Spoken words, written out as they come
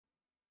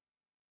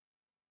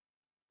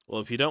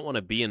Well, if you don't want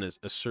to be in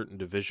a certain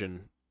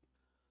division,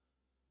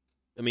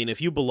 I mean,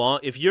 if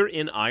you're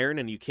in Iron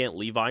and you can't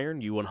leave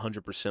Iron, you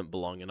 100%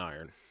 belong in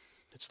Iron.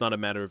 It's not a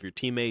matter of your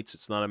teammates.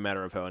 It's not a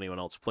matter of how anyone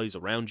else plays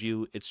around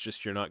you. It's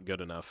just you're not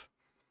good enough.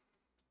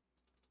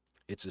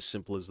 It's as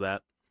simple as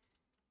that.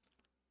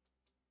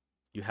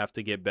 You have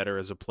to get better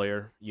as a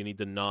player. You need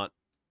to not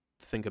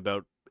think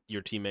about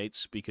your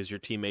teammates because your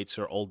teammates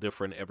are all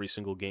different every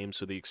single game,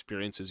 so the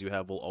experiences you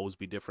have will always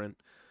be different.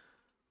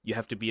 You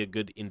have to be a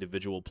good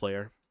individual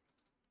player.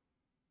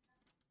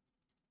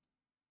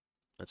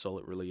 That's all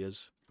it really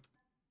is.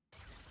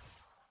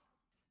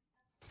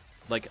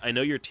 Like, I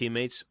know your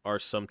teammates are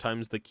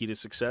sometimes the key to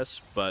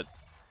success, but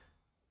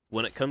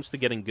when it comes to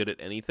getting good at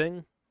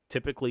anything,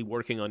 typically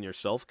working on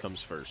yourself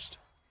comes first.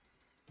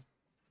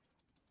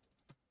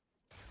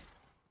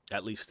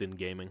 At least in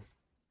gaming.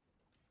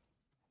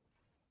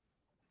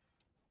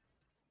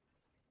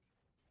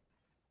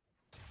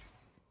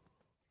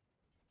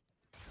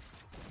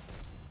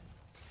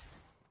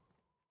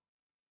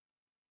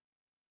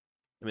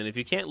 I mean, if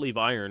you can't leave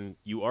Iron,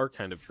 you are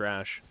kind of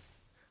trash.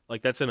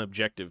 Like, that's an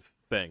objective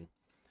thing.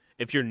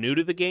 If you're new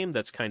to the game,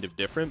 that's kind of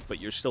different, but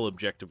you're still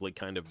objectively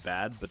kind of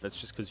bad, but that's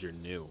just because you're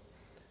new.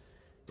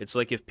 It's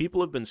like if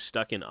people have been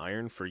stuck in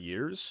Iron for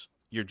years,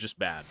 you're just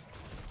bad.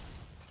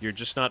 You're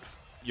just not...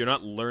 You're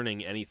not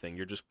learning anything.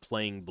 You're just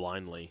playing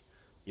blindly.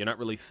 You're not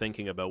really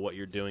thinking about what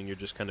you're doing. You're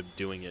just kind of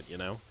doing it, you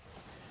know?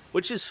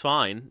 Which is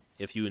fine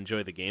if you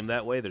enjoy the game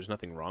that way. There's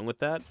nothing wrong with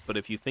that. But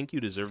if you think you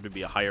deserve to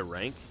be a higher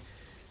rank,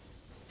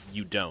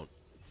 you don't.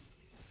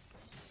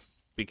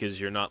 Because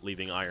you're not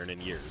leaving Iron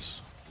in years,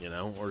 you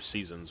know? Or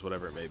seasons,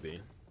 whatever it may be.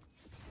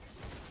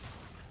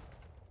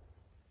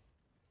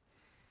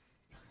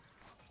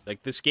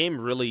 Like, this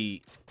game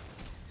really...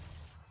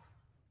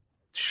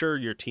 Sure,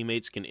 your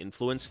teammates can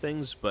influence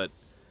things, but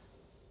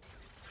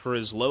for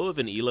as low of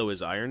an elo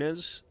as Iron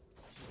is,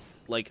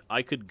 like,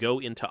 I could go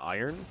into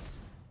Iron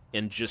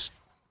and just...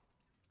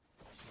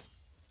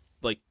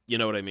 Like, you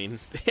know what I mean?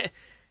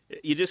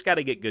 You just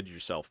gotta get good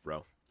yourself,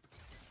 bro.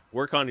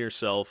 Work on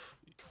yourself.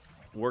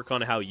 Work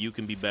on how you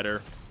can be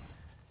better.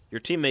 Your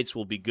teammates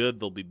will be good,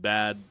 they'll be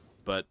bad,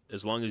 but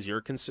as long as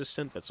you're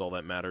consistent, that's all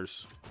that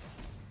matters.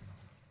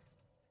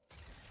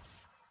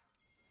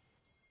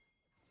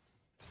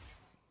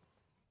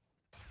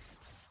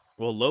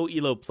 Well, low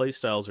elo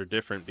playstyles are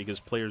different because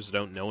players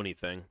don't know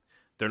anything.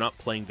 They're not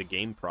playing the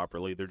game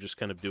properly, they're just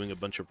kind of doing a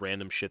bunch of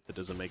random shit that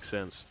doesn't make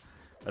sense.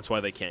 That's why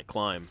they can't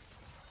climb.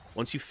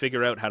 Once you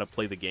figure out how to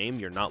play the game,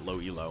 you're not low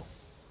elo.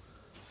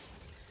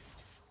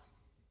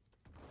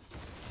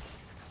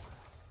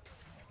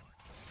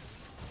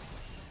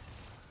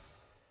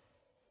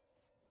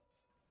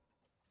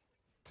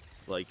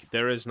 Like,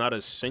 there is not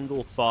a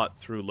single thought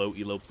through low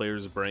elo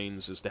players'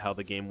 brains as to how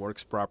the game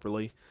works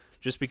properly,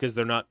 just because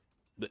they're not,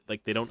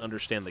 like, they don't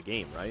understand the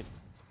game, right?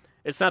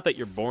 It's not that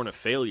you're born a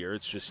failure,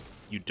 it's just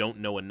you don't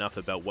know enough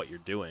about what you're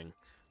doing.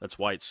 That's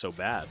why it's so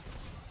bad.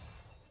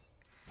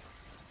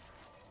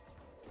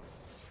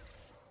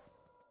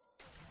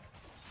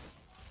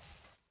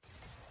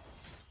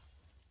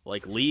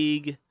 Like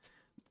League,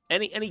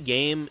 any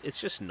game, it's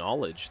just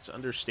knowledge. It's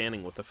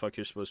understanding what the fuck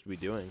you're supposed to be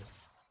doing.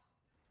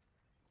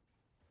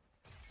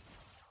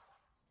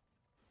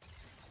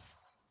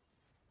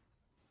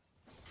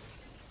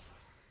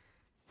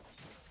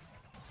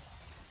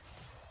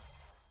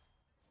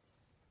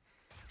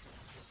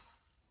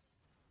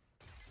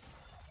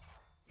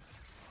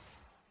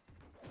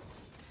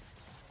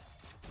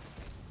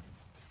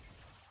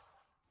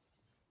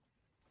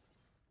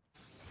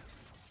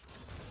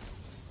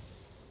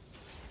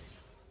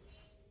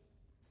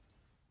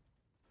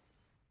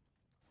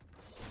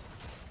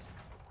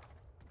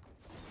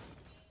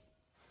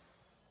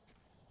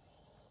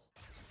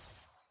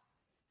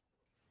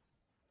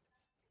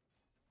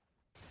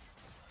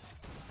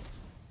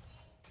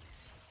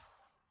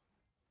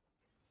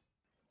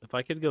 If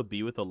I could go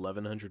B with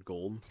 1100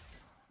 gold,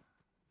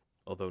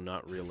 although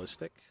not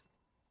realistic.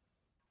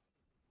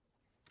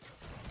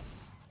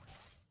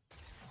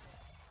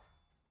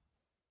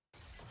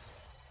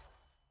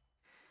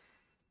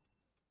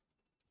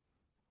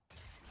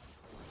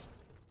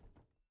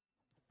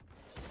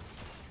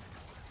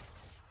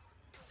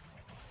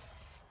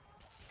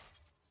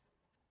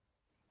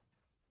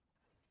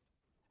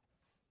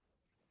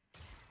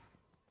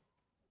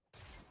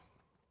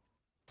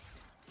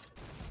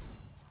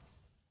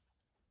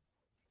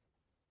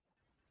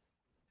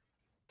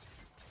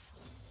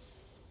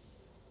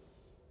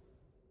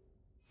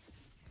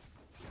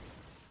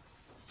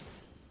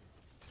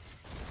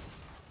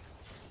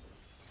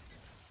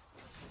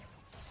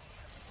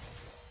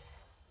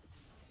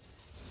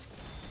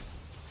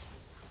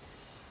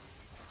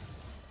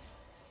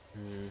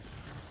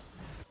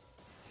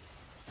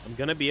 I'm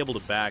gonna be able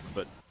to back,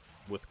 but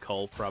with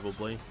Cull,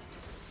 probably.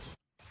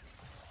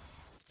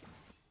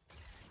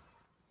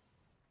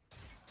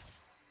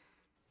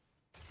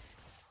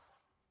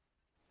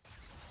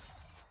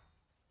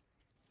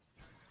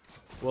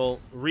 Well,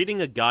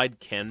 reading a guide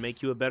can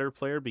make you a better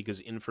player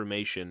because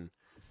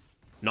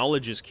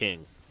knowledge is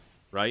king.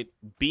 right?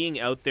 Being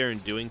out there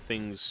and doing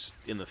things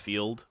in the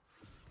field,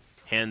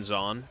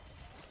 hands-on,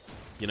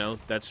 you know,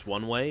 that's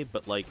one way,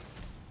 but, like,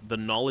 the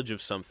knowledge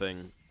of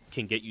something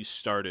can get you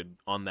started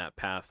on that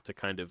path to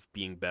kind of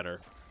being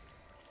better.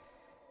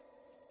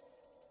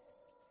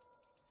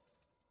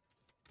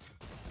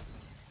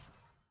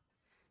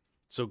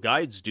 So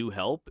guides do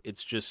help,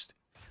 it's just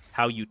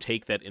how you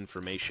take that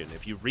information.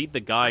 If you read the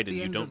guide and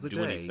you don't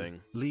do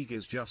anything... League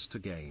is just a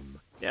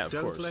game. Yeah, of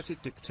course. Don't let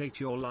it dictate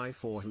your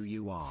life or who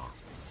you are.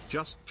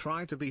 Just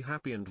try to be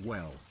happy and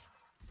well.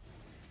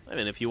 I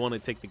mean, if you want to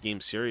take the game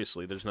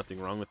seriously, there's nothing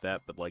wrong with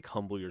that, but, like,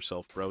 humble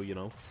yourself, bro, you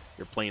know?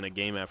 You're playing a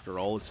game after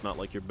all, it's not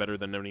like you're better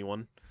than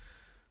anyone.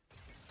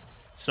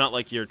 It's not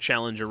like you're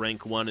Challenger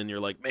Rank 1 and you're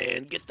like,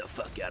 man, get the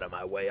fuck out of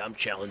my way, I'm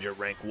Challenger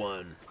Rank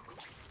 1.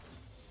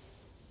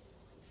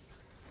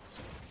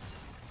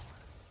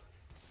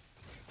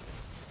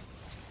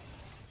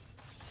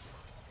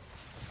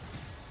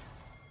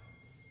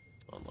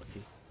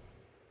 Unlucky.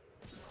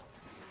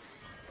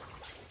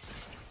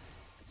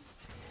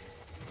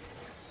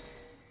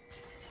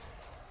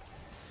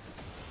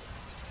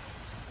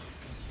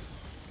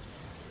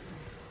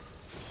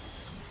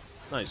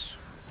 Nice.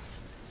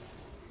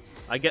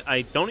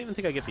 I don't even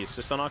think I get the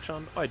assist on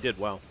Akshan. Oh, I did,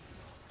 wow.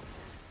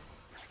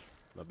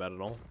 Not bad at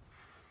all.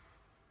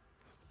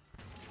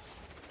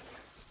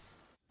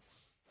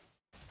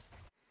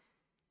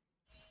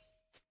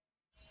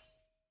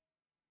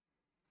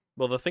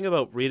 Well, the thing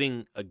about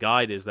reading a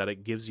guide is that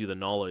it gives you the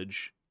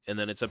knowledge, and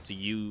then it's up to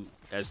you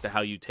as to how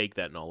you take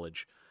that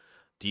knowledge.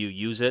 Do you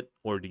use it,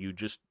 or do you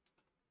just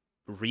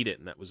read it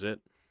and that was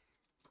it?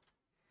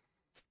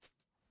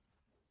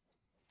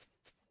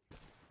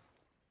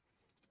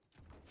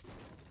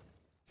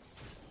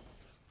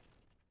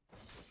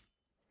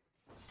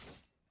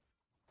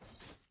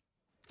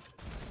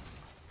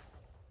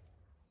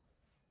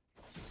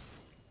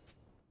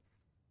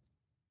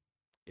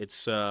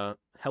 It's how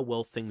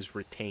well things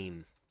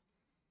retain,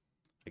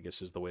 I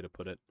guess is the way to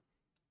put it.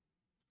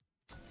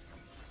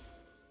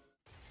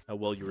 How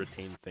well you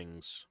retain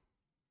things.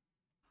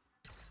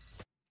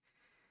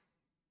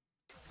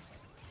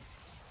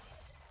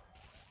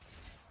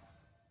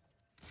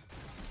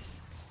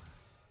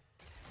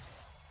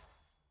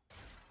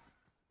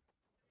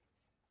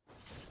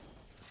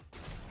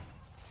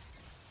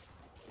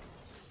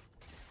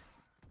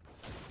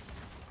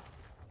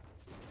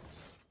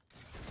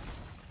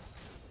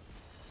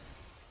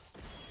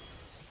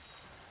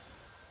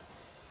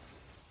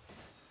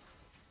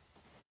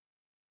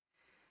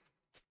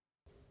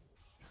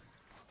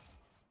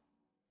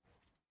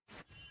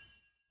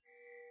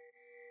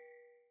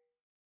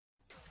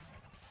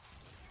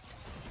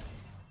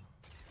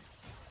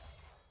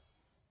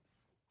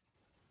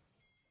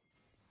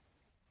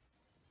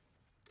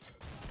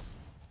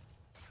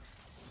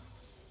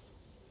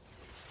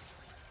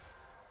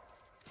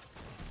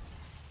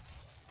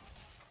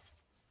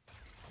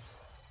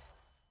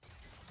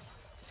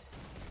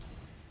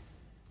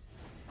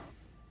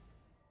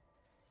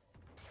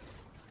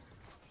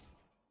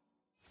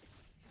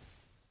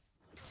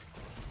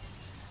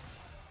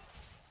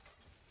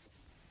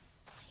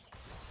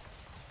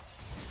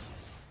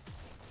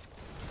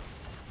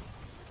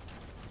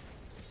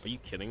 Are you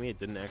kidding me? It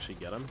didn't actually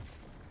get him?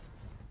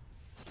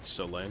 It's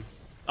so lame.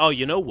 Oh,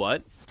 you know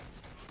what?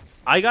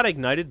 I got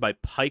ignited by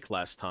Pike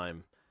last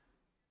time.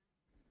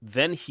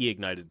 Then he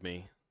ignited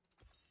me.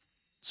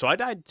 So I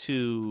died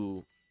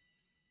to...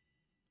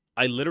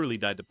 I literally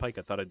died to Pike.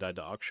 I thought I died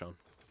to Akshan.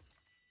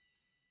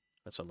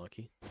 That's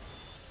unlucky.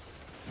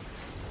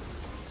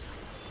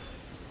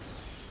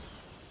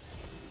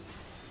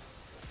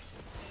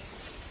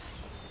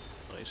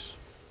 Nice.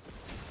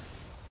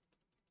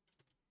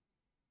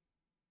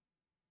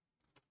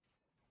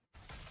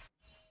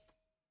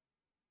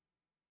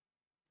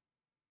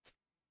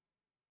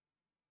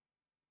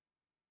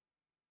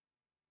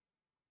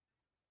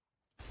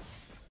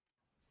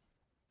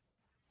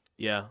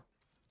 Yeah.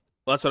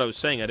 Well, that's what I was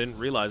saying. I didn't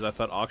realize. I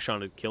thought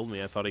Akshan had killed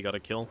me. I thought he got a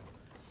kill.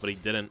 But he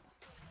didn't.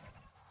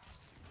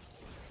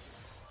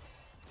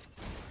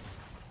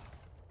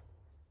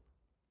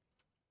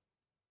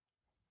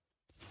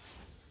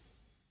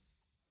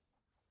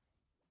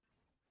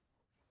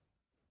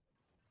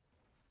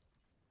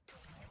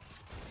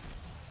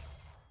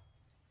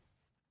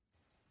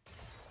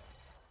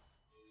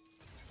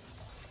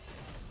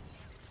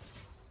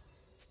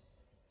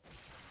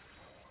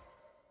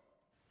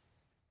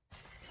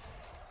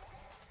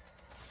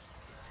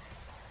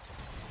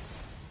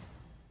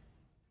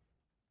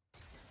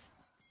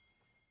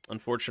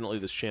 Unfortunately,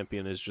 this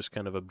champion is just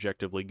kind of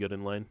objectively good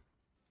in lane.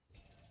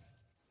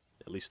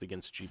 At least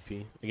against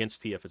GP.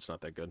 Against TF, it's not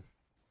that good.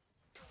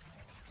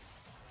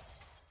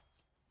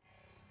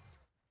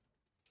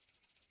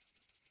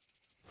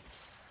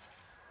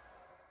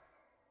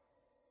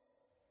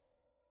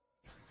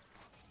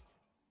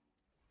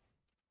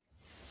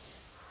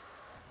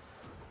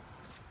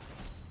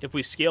 If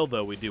we scale,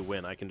 though, we do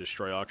win. I can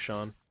destroy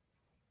Akshan.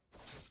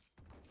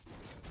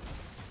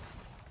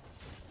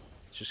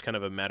 It's just kind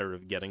of a matter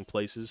of getting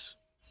places.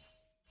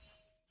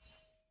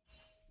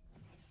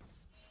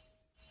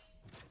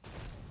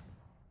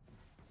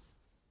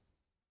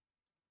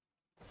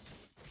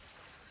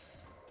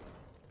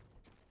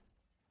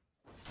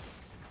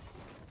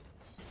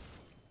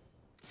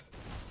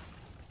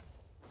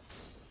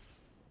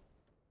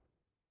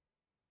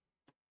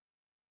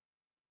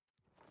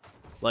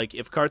 Like,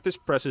 if Karthus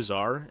presses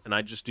R and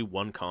I just do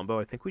one combo,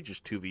 I think we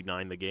just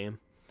 2v9 the game.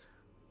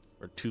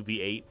 Or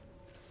 2v8.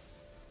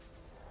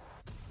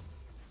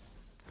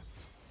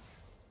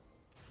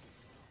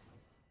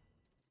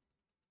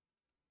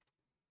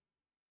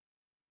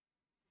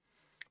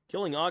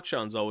 Killing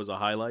Akshan's always a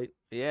highlight.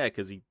 Yeah,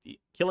 because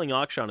killing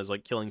Akshan is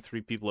like killing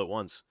 3 people at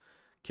once.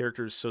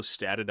 Character is so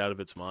statted out of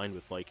its mind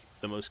with, like,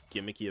 the most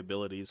gimmicky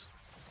abilities.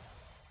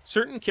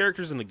 Certain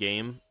characters in the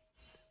game,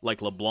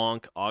 like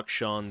LeBlanc,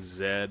 Akshan,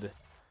 Zed,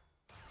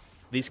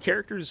 these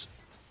characters,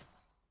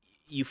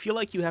 you feel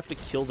like you have to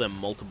kill them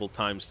multiple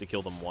times to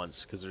kill them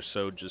once, because they're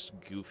so just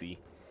goofy.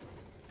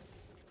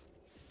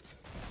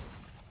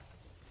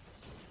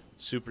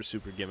 Super,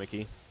 super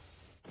gimmicky.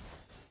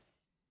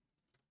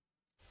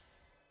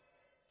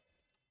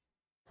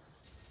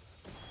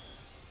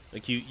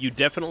 Like, you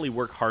definitely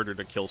work harder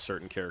to kill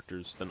certain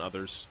characters than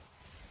others.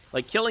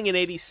 Like, killing an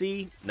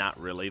ADC? Not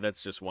really,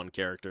 that's just one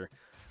character.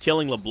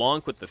 Killing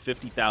LeBlanc with the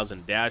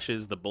 50,000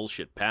 dashes, the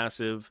bullshit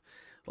passive,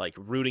 like,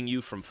 rooting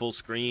you from full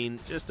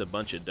screen, just a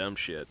bunch of dumb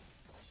shit.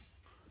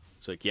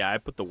 It's like, yeah, I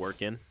put the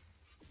work in.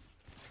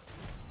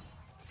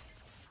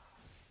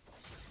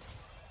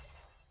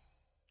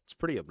 It's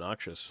pretty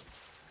obnoxious.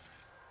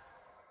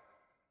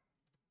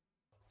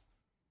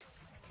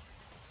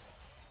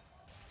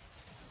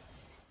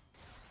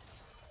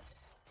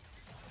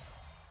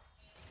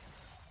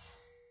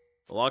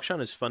 Well,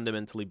 Akshan is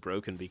fundamentally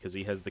broken because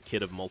he has the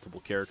kit of multiple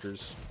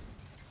characters.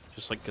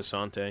 Just like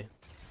Cassante.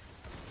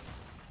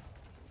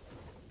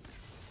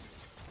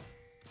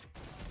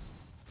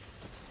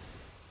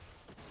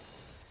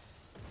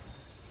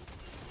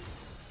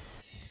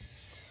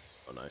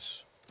 Oh,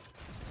 nice.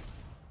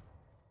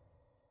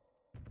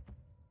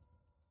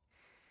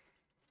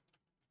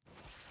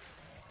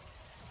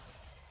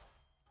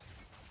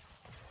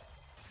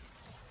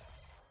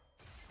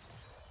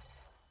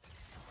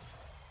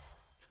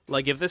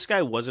 Like, if this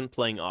guy wasn't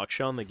playing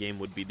Akshan, the game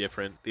would be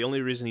different. The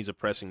only reason he's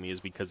oppressing me is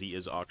because he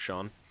is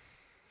Akshan.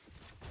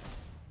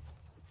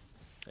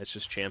 It's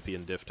just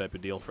champion diff type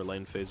of deal for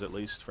lane phase, at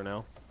least, for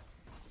now.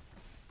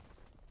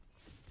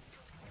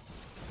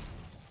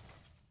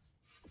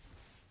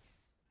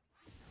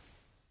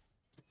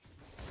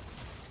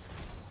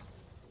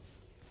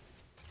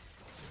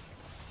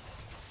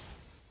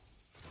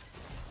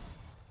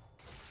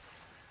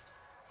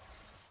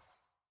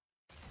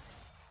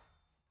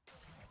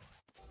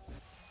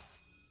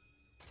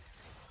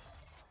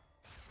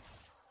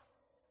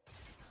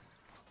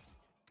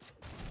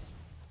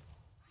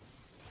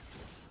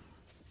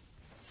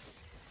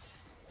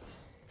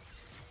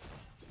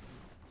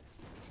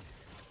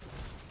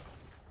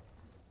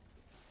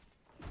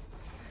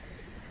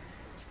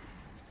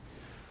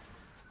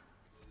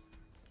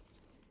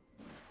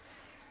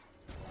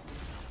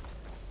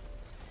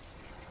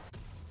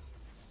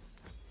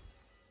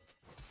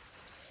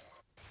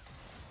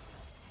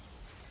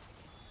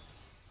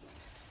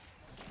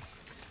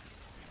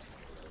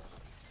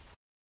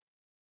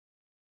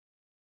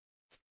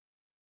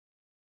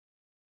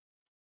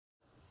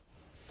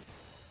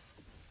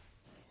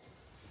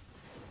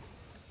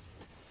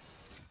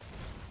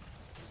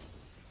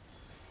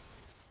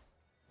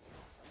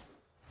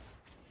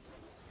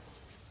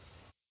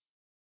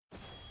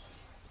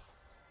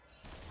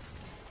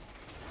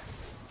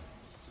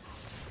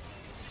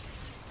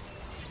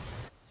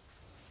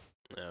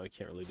 No, we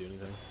can't really do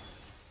anything.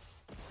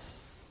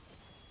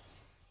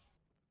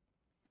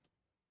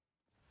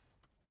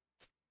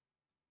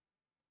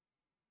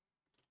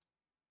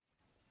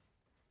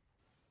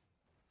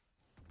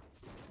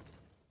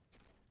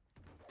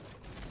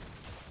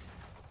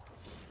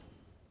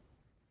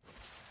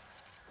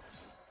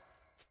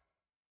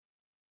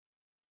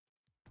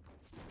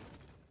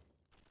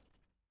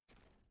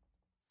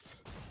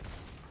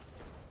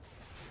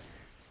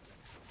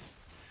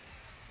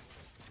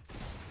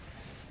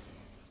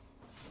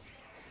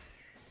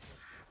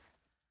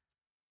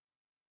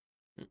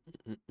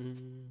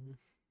 Mm-mm.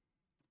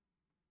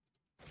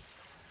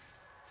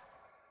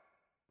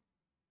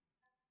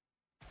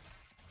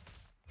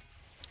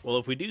 Well,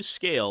 if we do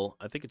scale,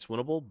 I think it's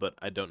winnable, but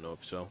I don't know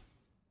if so.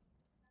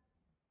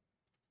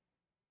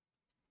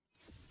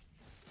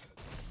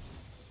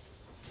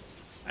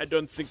 I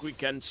don't think we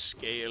can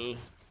scale.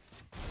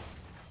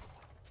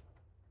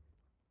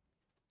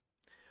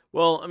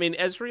 Well, I mean,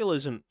 Ezreal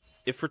isn't...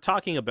 If we're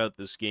talking about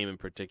this game in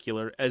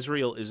particular,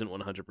 Ezreal isn't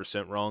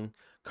 100% wrong.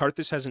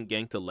 Karthus hasn't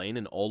ganked a lane,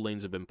 and all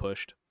lanes have been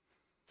pushed.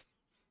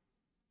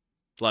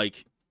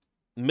 Like,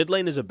 mid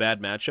lane is a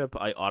bad matchup.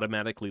 I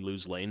automatically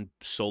lose lane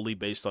solely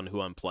based on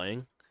who I'm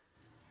playing.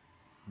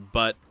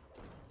 But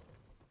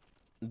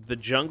the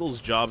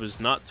jungle's job is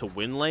not to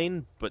win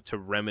lane, but to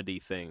remedy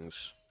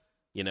things.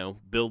 You know,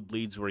 build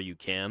leads where you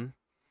can.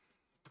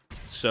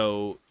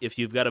 So if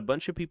you've got a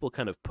bunch of people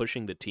kind of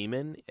pushing the team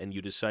in, and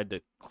you decide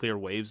to clear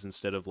waves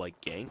instead of, like,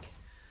 gank,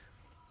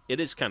 it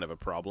is kind of a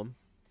problem.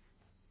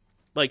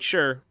 Like,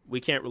 sure, we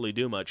can't really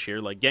do much here.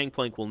 Like,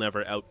 Gangplank will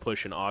never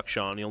outpush an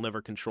Akshan. He'll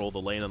never control the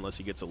lane unless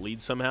he gets a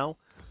lead somehow.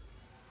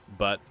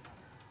 But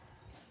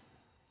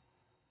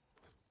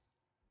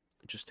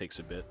just takes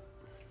a bit.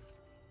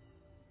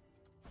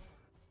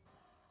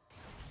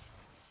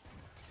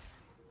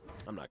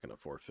 I'm not going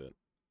to forfeit.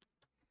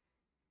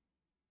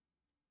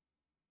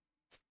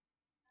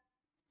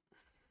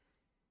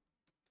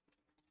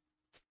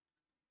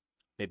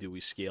 Maybe we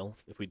scale.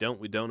 If we don't,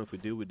 we don't. If we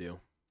do, we do.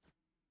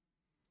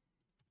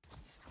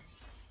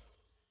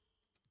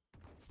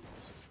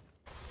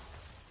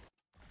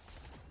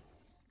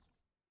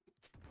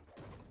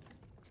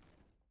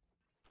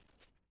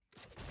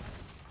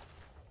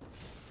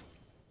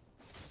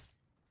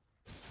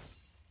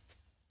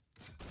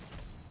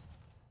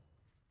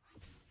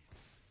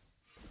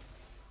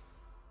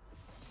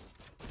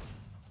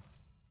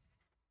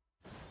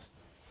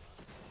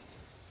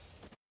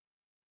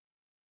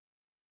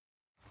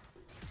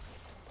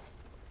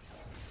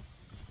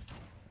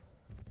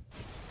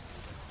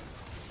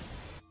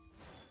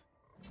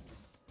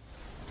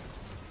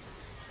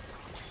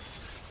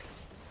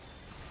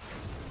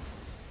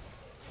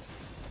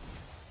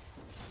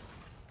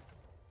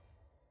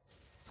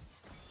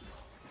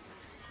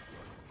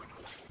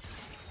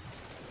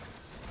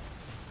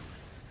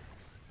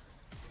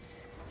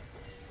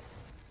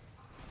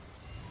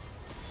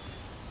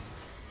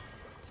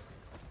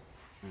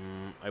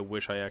 I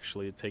wish I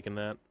actually had taken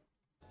that.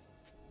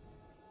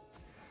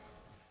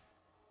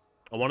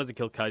 I wanted to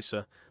kill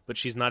Kaisa, but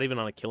she's not even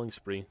on a killing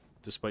spree,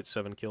 despite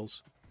 7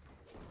 kills.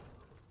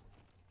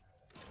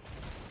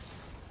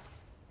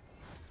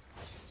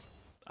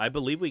 I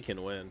believe we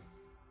can win.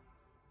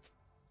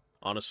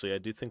 Honestly, I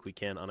do think we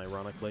can,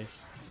 unironically.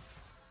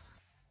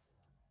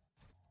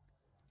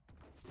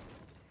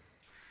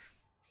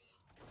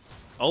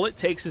 All it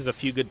takes is a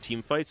few good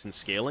team fights and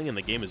scaling, and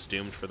the game is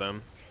doomed for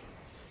them.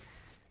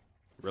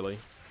 Really?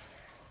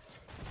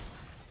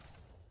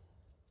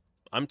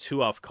 I'm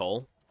 2 off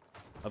cull.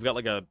 I've got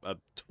like a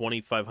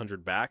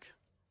 2,500 back.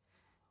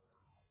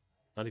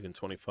 Not even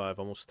 25,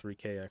 almost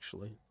 3k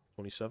actually.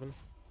 27?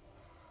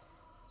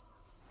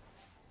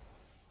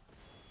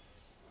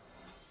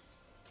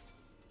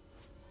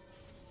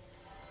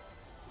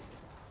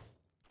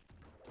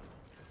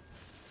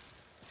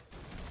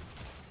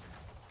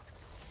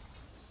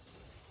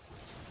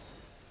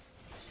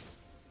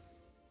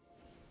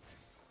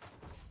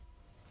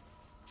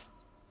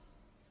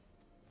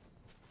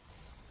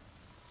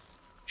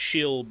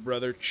 Chill,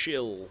 brother,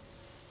 chill.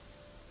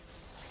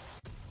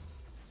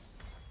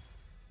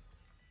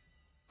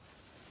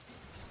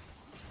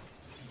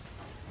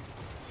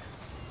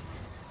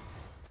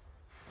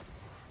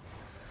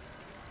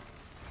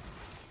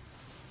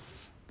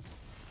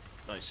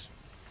 Nice.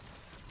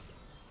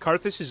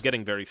 Karthus is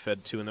getting very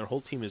fed too, and their whole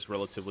team is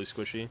relatively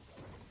squishy.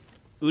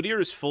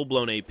 Udyr is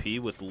full-blown AP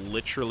with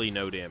literally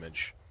no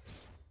damage.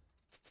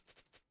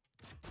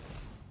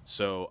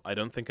 So, I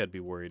don't think I'd be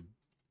worried.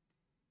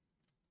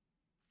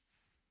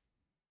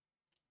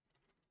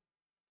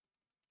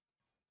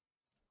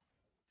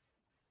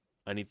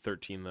 I need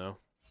 13, though.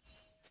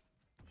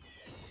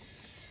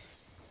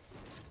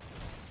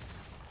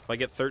 If I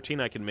get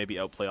 13, I can maybe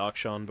outplay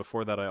Akshan.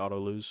 Before that, I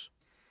auto-lose.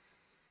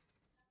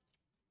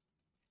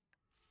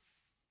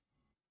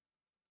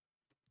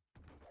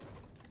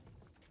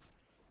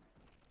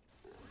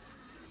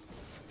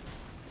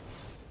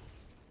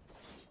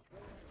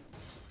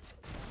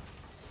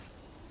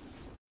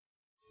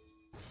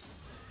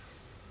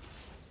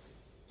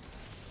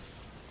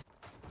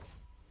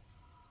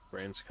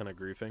 Brain's kind of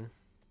griefing.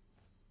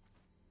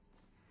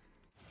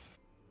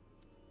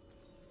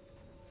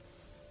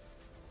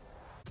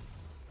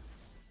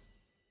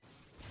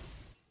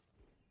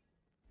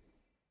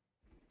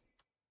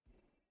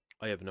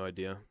 I have no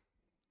idea.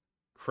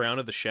 Crown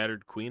of the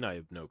Shattered Queen? I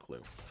have no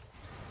clue.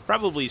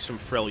 Probably some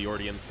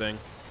Freljordian thing.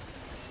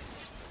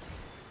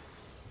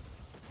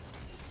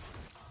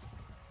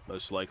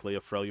 Most likely a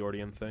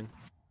Freljordian thing.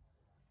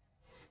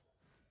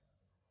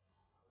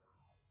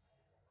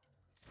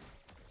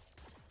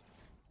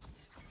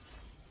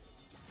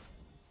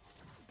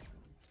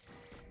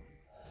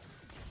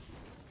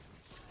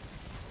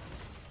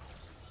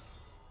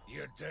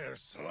 You dare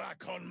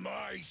slack on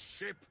my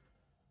ship?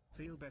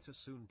 Feel better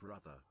soon,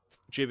 brother.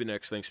 JB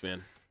next, thanks,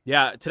 man.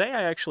 Yeah, today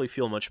I actually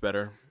feel much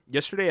better.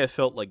 Yesterday I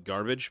felt like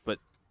garbage, but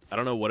I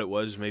don't know what it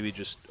was. Maybe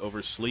just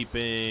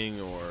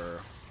oversleeping or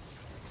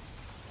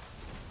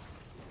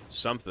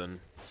something.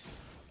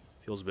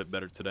 Feels a bit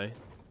better today.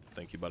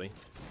 Thank you, buddy.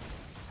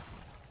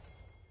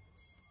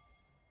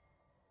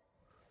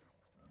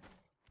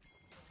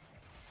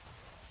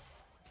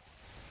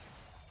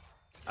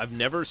 I've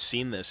never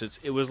seen this.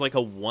 It was like a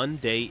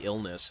 1-day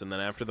illness, and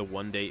then after the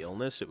 1-day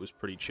illness, it was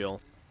pretty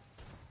chill.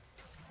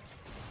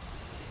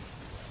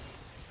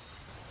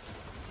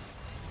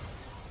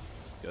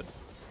 Good.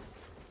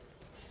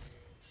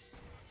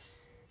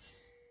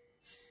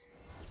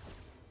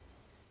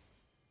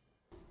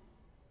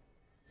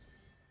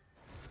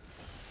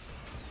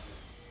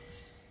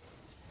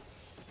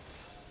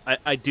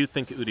 I do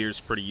think Udyr's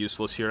pretty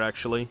useless here,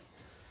 actually.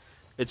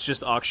 It's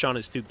just Akshan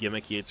is too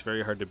gimmicky. It's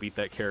very hard to beat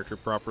that character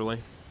properly.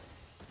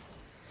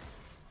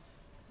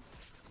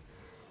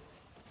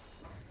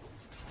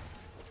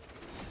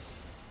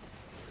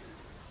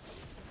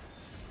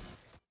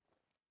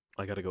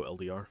 I gotta go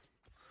LDR.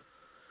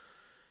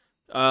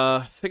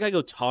 I think I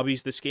go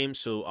Tobias this game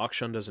so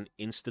Akshan doesn't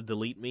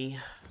insta-delete me.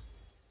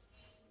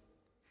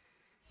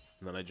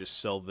 And then I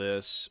just sell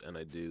this, and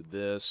I do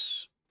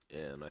this,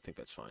 and I think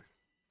that's fine.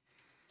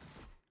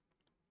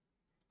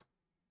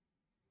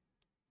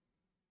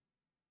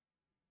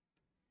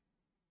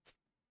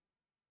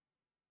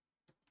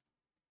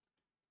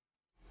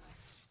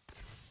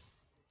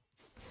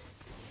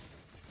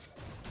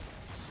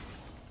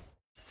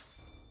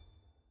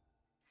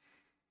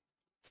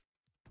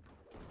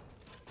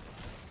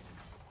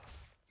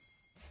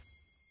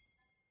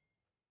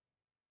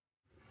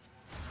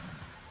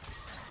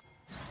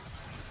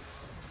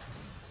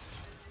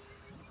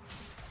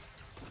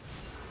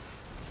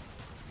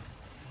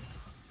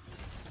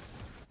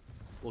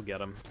 We'll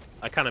get him.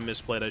 I kind of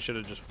misplayed. I should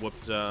have just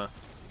whooped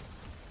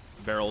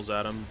barrels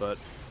at him, but...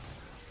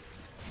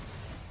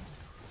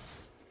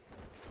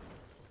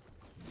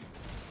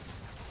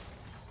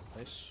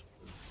 Nice.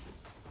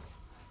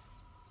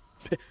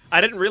 I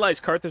didn't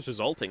realize Karthus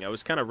was ulting. I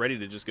was kind of ready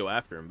to just go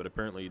after him, but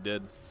apparently he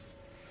did.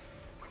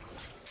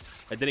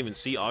 I didn't even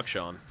see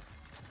Akshan.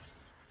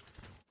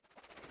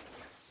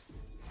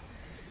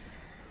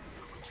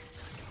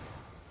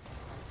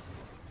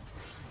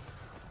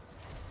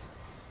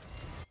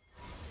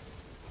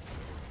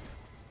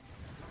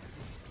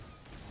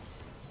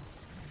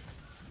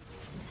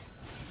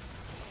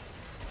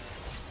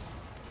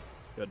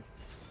 Good.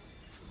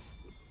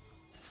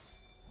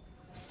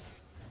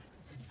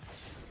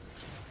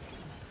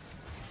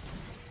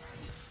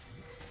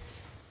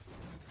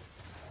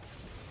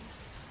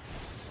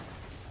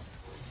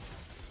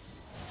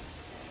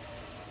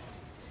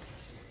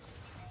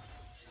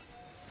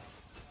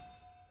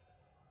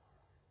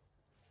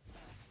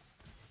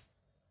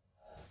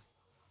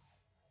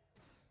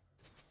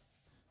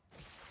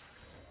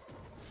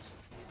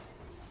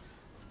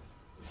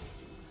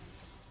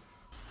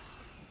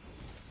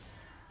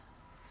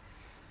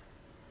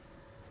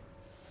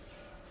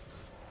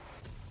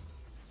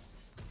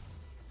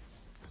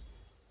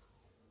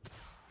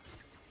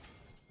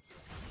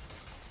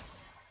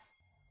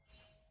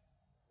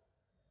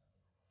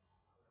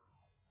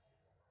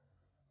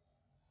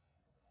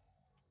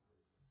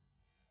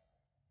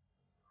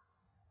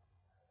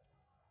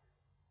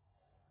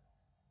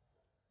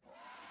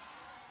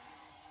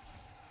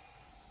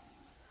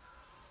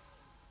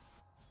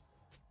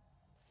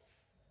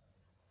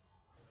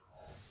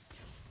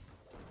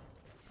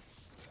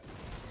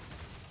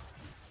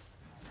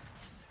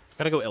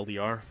 Gotta go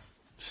LDR.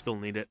 Still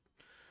need it.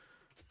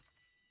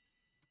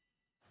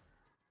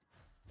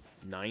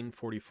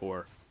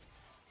 9:44.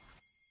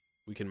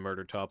 We can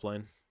murder top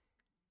lane.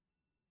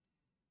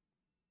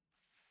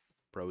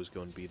 Bro is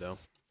going B, though.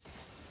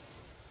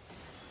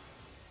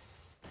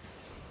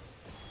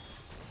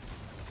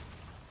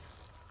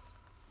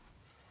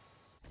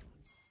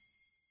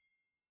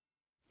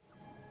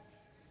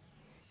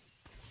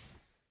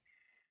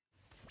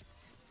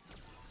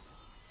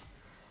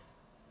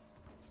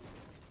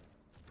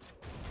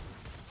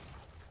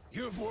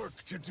 You've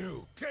work to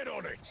do. Get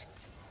on it.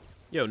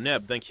 Yo,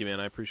 Neb, thank you, man.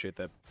 I appreciate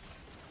that.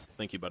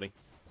 Thank you, buddy.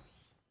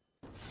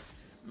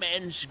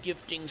 Man's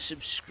gifting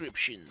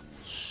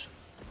subscriptions.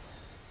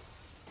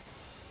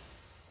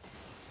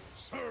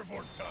 Serve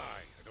or die.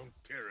 I don't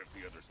care if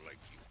the others like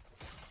you.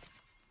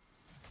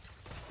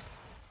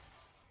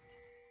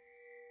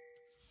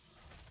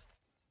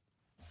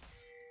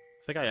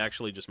 I think I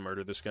actually just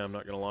murdered this guy, I'm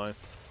not gonna lie.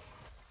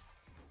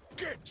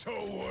 Get to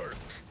work.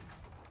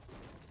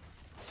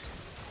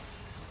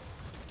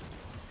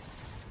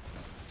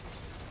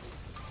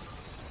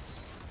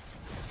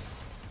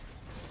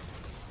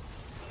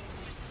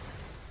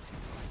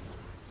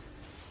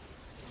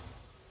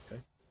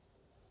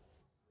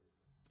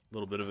 A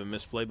little bit of a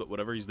misplay, but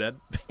whatever, he's dead.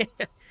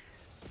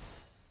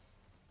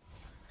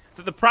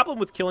 The problem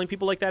with killing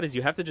people like that is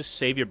you have to just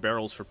save your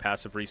barrels for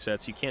passive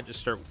resets. You can't just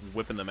start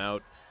whipping them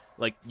out.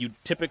 Like, you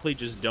typically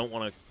just don't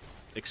want to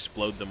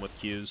explode them with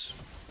Qs.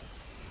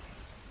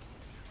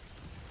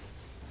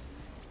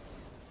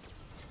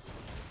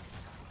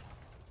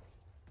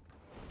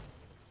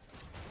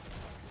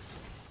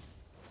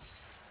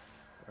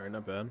 Alright,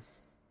 not bad.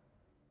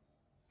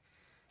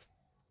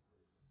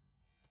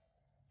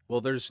 Well,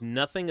 there's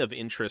nothing of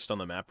interest on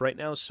the map right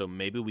now, so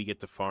maybe we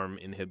get to farm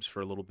inhibs for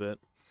a little bit.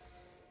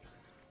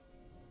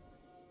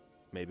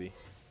 Maybe.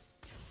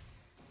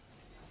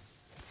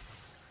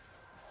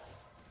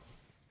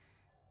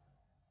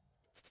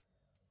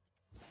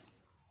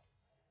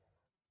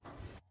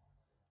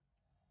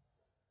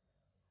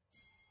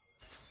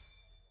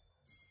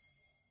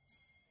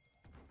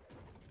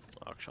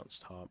 Akshan's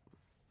top.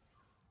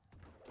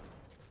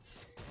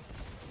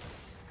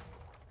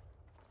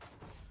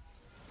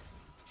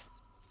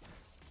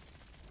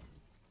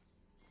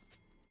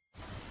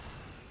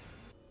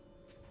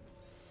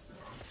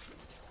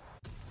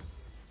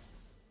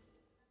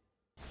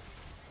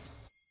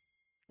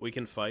 We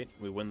can fight.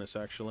 We win this,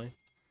 actually.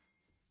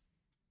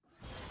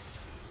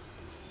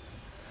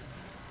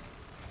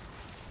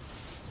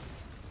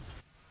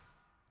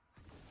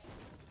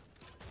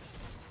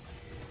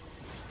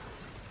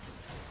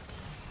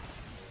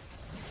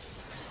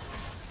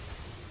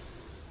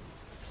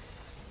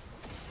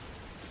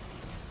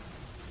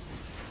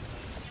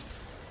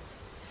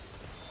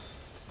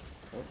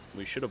 Oh,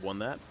 we should have won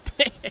that.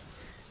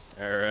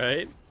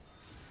 Alright.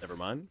 Never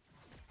mind.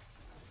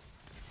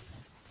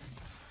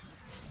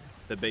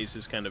 The base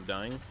is kind of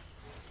dying.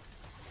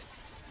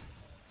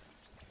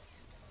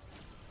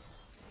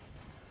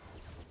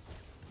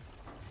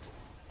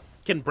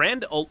 Can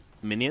Brand ult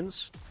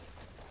minions?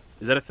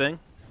 Is that a thing?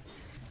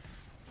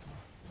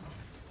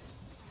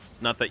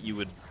 Not that you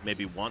would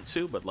maybe want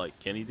to, but, like,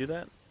 can he do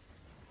that?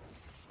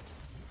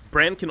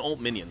 Brand can ult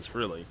minions,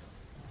 really.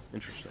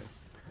 Interesting.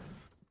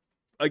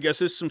 I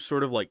guess it's some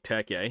sort of, like,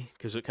 tech, eh?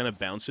 Because it kind of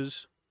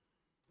bounces.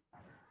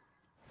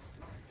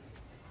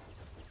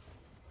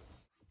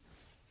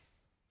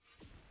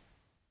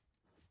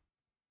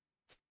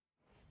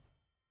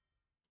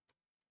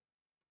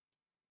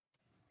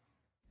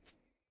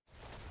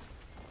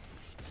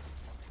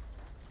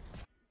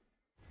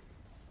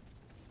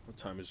 What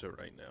time is it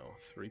right now?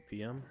 3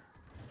 p.m.?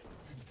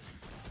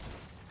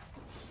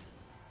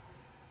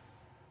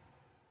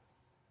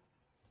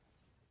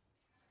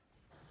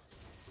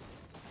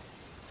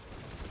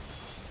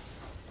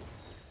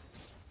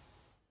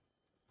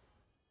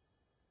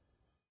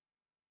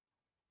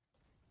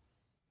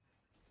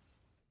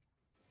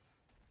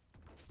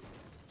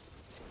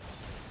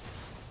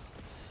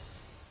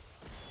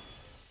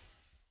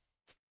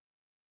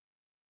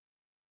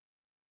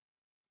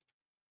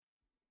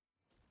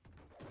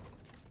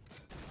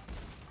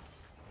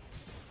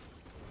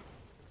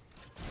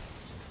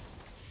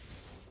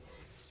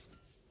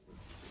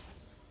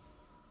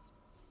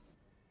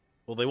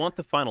 Well, they want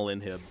the final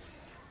inhib.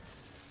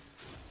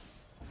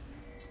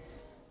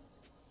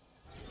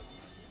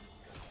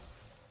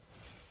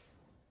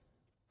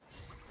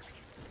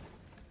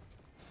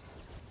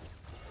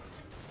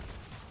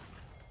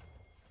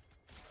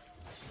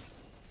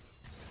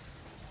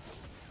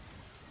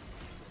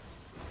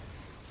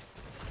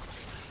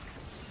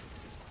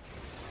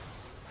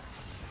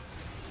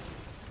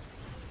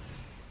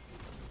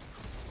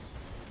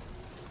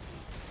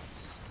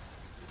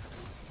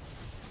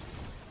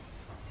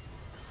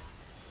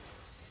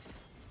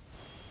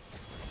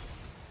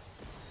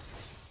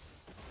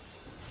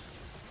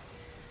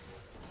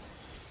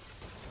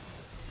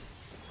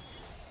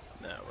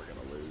 Nah, we're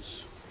gonna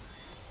lose.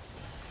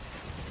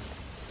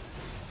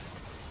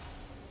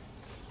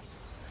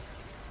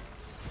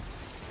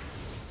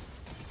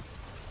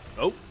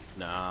 Oh,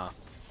 nah.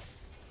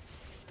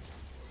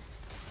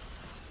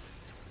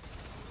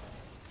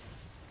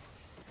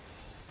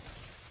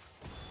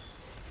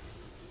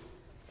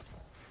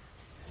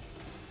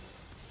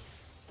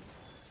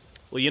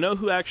 Well, you know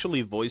who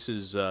actually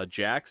voices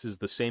Jax is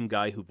the same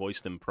guy who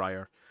voiced him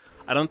prior.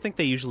 I don't think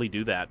they usually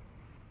do that.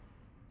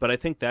 But I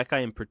think that guy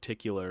in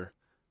particular,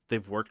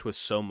 they've worked with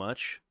so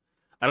much.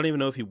 I don't even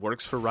know if he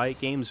works for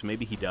Riot Games.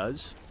 Maybe he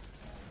does.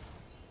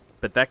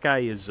 But that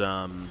guy is,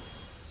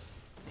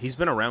 he's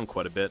been around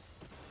quite a bit.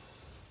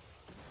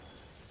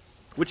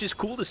 Which is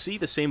cool to see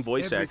the same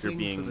voice actor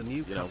being,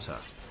 you know,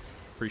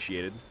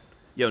 appreciated.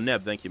 Yo,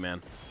 Neb, thank you,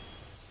 man.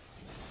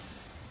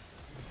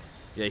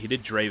 Yeah, he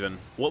did Draven.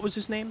 What was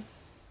his name?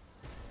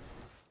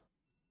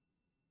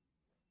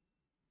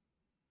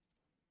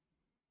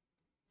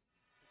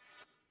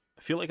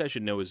 I feel like I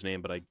should know his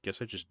name, but I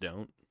guess I just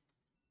don't.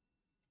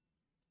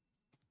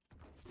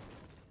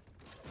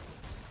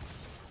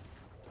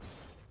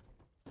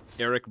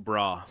 Eric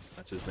Bra.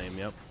 That's his name,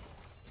 yep.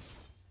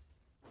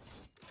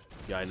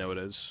 Yeah, I know it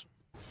is.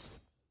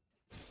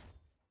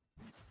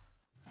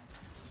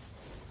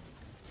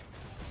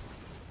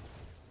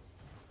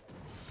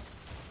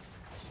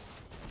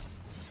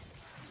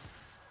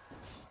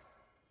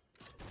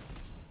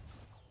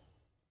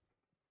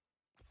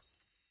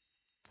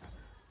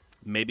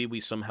 Maybe we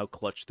somehow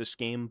clutch this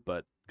game,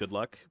 but good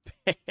luck.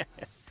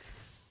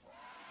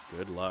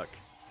 Good luck.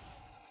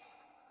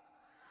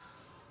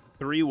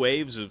 3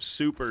 waves of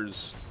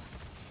supers.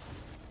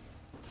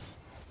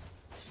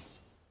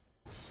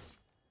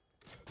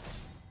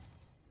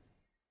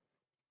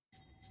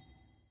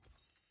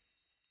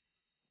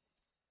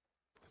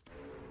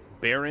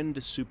 Baron to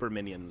super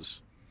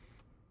minions.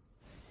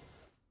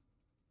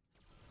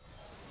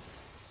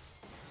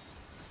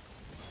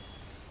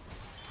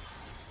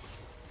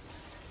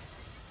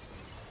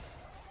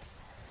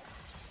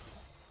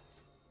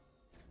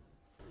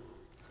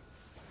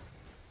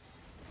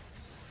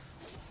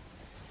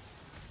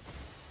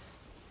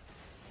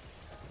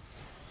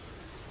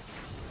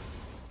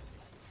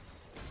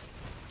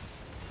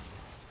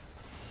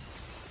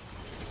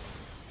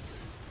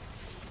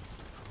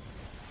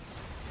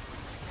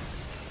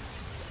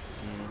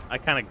 I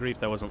kind of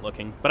griefed I wasn't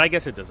looking, but I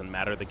guess it doesn't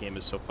matter. The game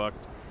is so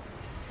fucked.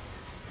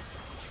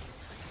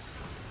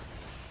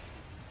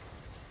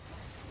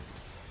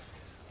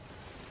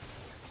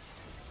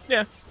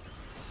 Yeah,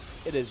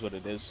 it is what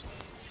it is.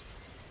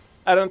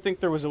 I don't think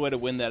there was a way to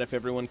win that if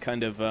everyone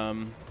kind of,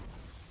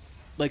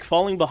 like,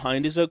 falling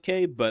behind is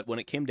okay, but when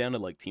it came down to,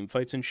 like, team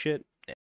fights and shit,